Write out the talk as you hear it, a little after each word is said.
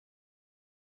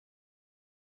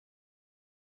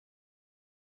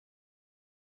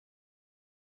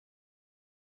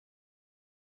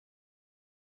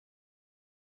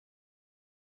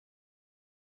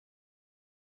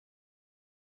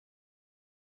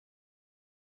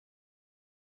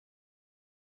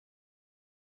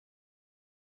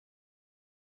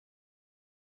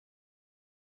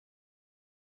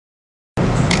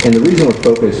And the reason we're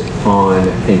focused on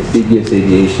amphibious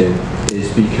aviation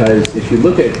is because if you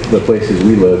look at the places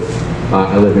we live,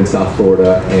 I live in South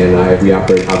Florida, and we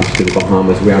operate obviously in the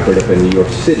Bahamas. We operate up in New York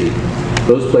City.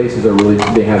 Those places are really,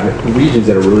 they have regions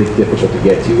that are really difficult to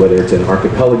get to, whether it's an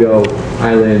archipelago,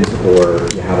 islands, or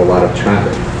you have a lot of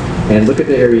traffic. And look at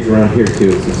the areas around here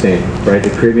too, it's the same, right? The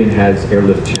Caribbean has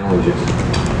airlift challenges.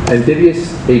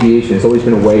 Amphibious aviation has always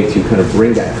been a way to kind of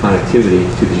bring that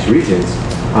connectivity to these regions,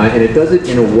 and it does it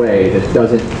in a way that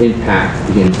doesn't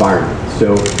impact the environment.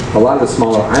 So a lot of the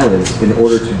smaller islands, in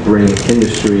order to bring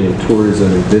industry and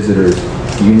tourism and visitors,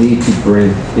 you need to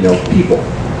bring, people.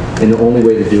 And the only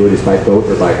way to do it is by boat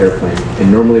or by airplane.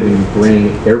 And normally when you bring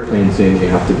airplanes in, you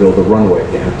have to build a runway,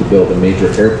 you have to build a major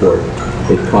airport.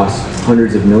 It costs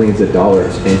hundreds of millions of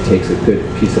dollars and takes a good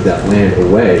piece of that land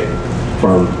away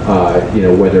from,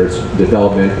 whether it's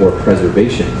development or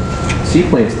preservation.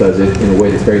 Seaplanes does it in a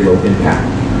way that's very low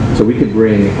impact. So we could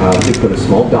bring, we could put a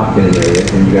small dock in an area,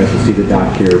 and you guys will see the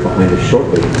dock here behind us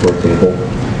shortly, for example,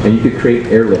 and you could create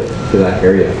airlift to that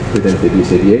area with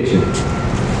amphibious aviation.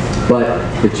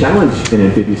 But the challenge in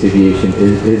amphibious aviation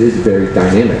is it is very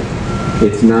dynamic.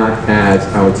 It's not as,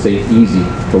 I would say, easy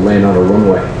to land on a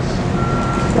runway,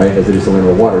 right, as it is to land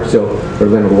on the water. Or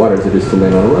land on the water as it is to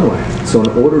land on a runway. So in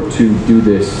order to do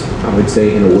this, I would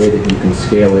say, in a way that you can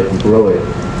scale it and grow it,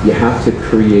 you have to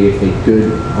create a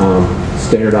good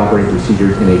standard operating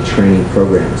procedures in a training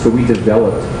program. So we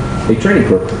developed a training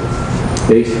program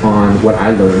based on what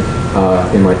I learned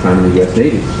in my time in the U.S.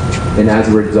 Navy. And as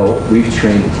a result, we've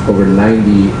trained over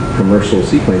 90 commercial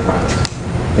seaplane pilots.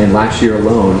 And last year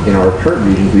alone, in our current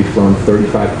regions, we've flown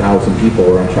 35,000 people.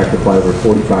 We're on track to fly over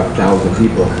 45,000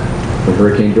 people. When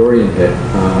Hurricane Dorian hit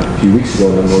a few weeks ago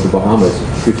in the northern Bahamas,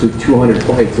 we flew 200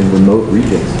 flights in remote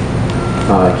regions,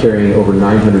 carrying over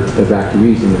 900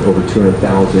 evacuees and over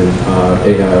 200,000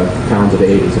 pounds of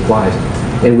aid and supplies.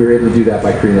 And we were able to do that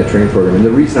by creating that training program. And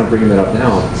the reason I'm bringing that up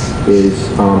now is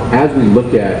as we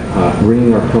look at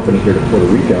bringing our company here to Puerto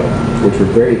Rico, which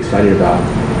we're very excited about,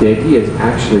 the idea is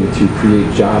actually to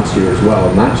create jobs here as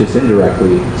well, not just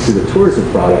indirectly through the tourism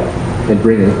product and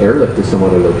bring an airlift to some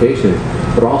other location,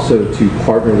 but also to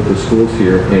partner with the schools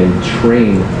here and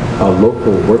train a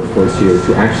local workforce here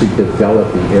to actually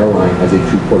develop the airline as a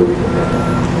true Puerto Rican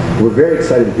airline. We're very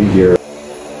excited to be here.